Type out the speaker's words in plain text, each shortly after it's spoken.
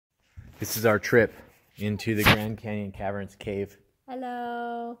This is our trip into the Grand Canyon Caverns cave.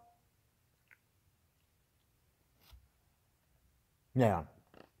 Hello. Yeah.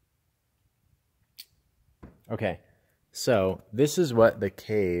 Okay. So this is what the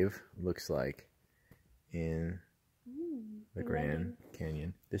cave looks like in the Grand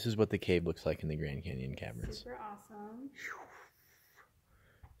Canyon. This is what the cave looks like in the Grand Canyon Caverns. Super awesome.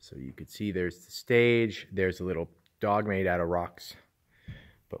 So you could see there's the stage. There's a little dog made out of rocks.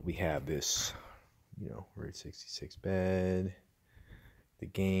 But we have this, you know, Route 66 bed, the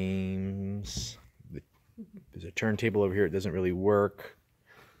games. There's a turntable over here. It doesn't really work.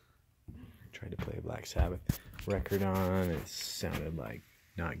 I tried to play a Black Sabbath record on. It sounded like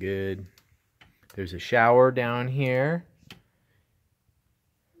not good. There's a shower down here.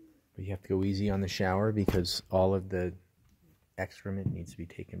 But you have to go easy on the shower because all of the excrement needs to be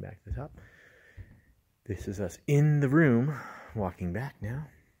taken back to the top. This is us in the room, walking back now.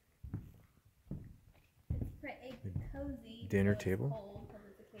 It's pretty cozy. Dinner table.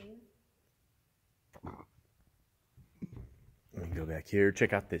 Let me go back here.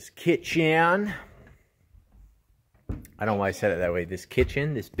 Check out this kitchen. I don't know why I said it that way. This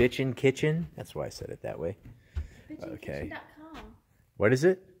kitchen, this bitchin' kitchen. That's why I said it that way. Okay. What is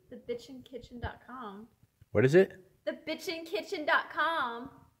it? TheBitchinKitchen.com. What is it? TheBitchinKitchen.com.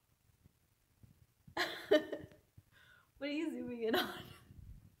 What are you zooming in on?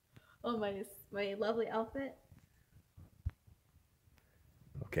 Oh, my lovely outfit.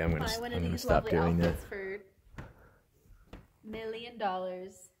 Okay, I'm gonna stop doing that. For $1 million. Okay,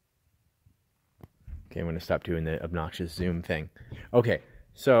 I'm gonna stop doing the obnoxious zoom thing. Okay,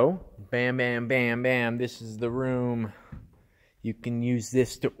 so bam, bam, bam, bam. This is the room. You can use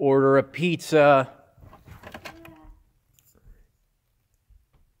this to order a pizza.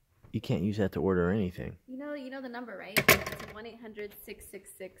 You can't use that to order anything. You know the number, right? It's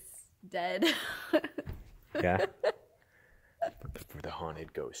 1-800-666-DEAD. Yeah. For the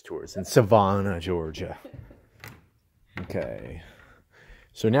haunted ghost tours in Savannah, Georgia. Okay.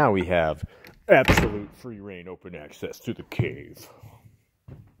 So now we have absolute free reign open access to the cave.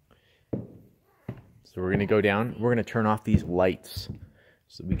 So we're going to go down. We're going to turn off these lights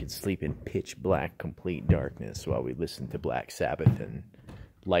so we can sleep in pitch black, complete darkness while we listen to Black Sabbath and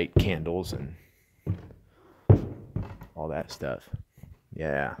light candles and all that stuff.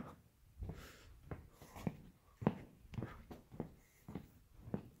 Yeah.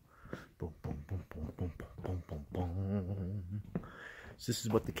 Boom, boom, boom, boom, boom, boom, boom, boom. So this is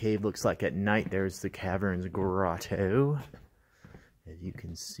what the cave looks like at night. There's the Caverns grotto, as you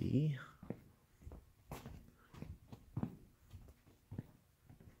can see.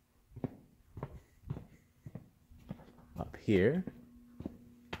 Up here.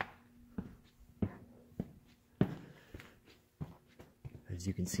 As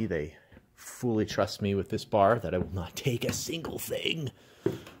you can see, they fully trust me with this bar that I will not take a single thing.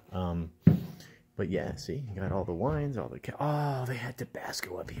 But yeah, see, you got all the wines, all the... Oh, they had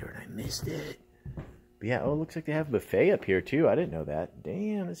Tabasco up here and I missed it. But yeah, oh, it looks like they have a buffet up here too. I didn't know that.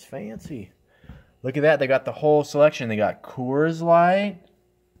 Damn, it's fancy. Look at that. They got the whole selection. They got Coors Light.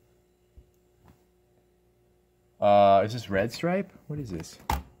 Is this Red Stripe? What is this?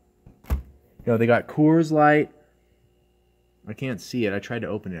 No, they got Coors Light. I can't see it. I tried to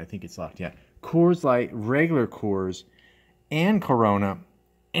open it. I think it's locked. Yeah. Coors Light, regular Coors, and Corona,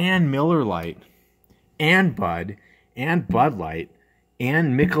 and Miller Lite, and Bud Light,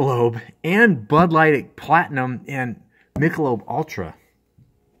 and Michelob, and Bud Light Platinum, and Michelob Ultra.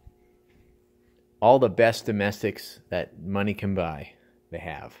 All the best domestics that money can buy, they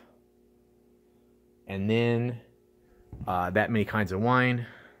have. And then that many kinds of wine,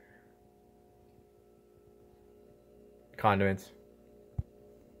 condiments,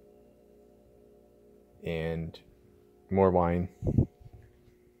 and more wine.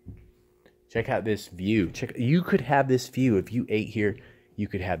 Check out this view. You could have this view if you ate here. You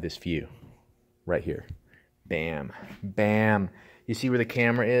could have this view right here. Bam, bam. You see where the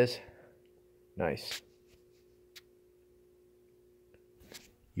camera is? Nice.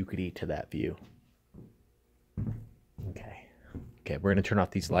 You could eat to that view. Okay. Okay, we're gonna turn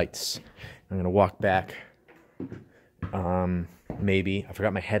off these lights. I'm gonna walk back. Maybe I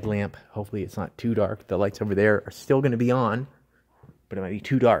forgot my headlamp. Hopefully it's not too dark. The lights over there are still gonna be on, but it might be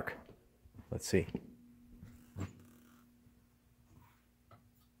too dark. Let's see.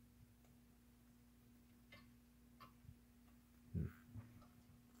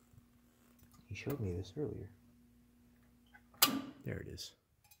 He showed me this earlier. There it is.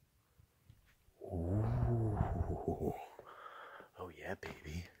 Ooh. Oh yeah,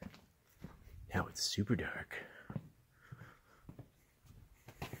 baby. Now it's super dark.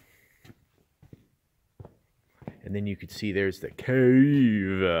 And then you could see there's the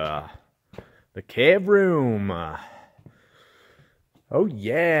cave. The cave room. Oh,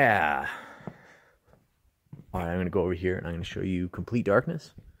 yeah. All right, I'm going to go over here and I'm going to show you complete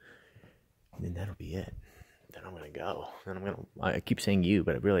darkness. And then that'll be it. Then I'm going to go. Then I keep saying you,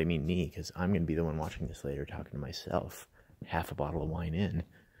 but I really mean me, because I'm going to be the one watching this later, talking to myself. Half a bottle of wine in.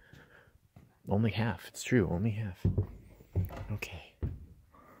 Only half. It's true. Only half. Okay.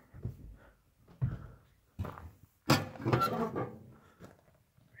 Ready,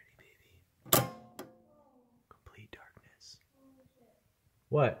 baby. Complete darkness.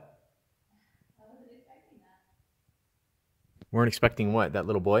 What? I wasn't expecting that. Weren't expecting what? That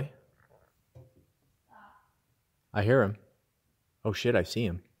little boy? I hear him. Oh shit, I see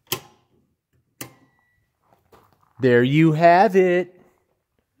him. There you have it.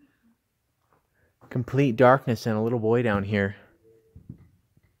 Complete darkness and a little boy down here.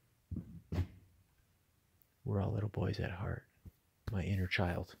 We're all little boys at heart. My inner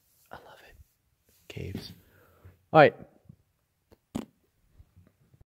child. I love it. Caves. All right.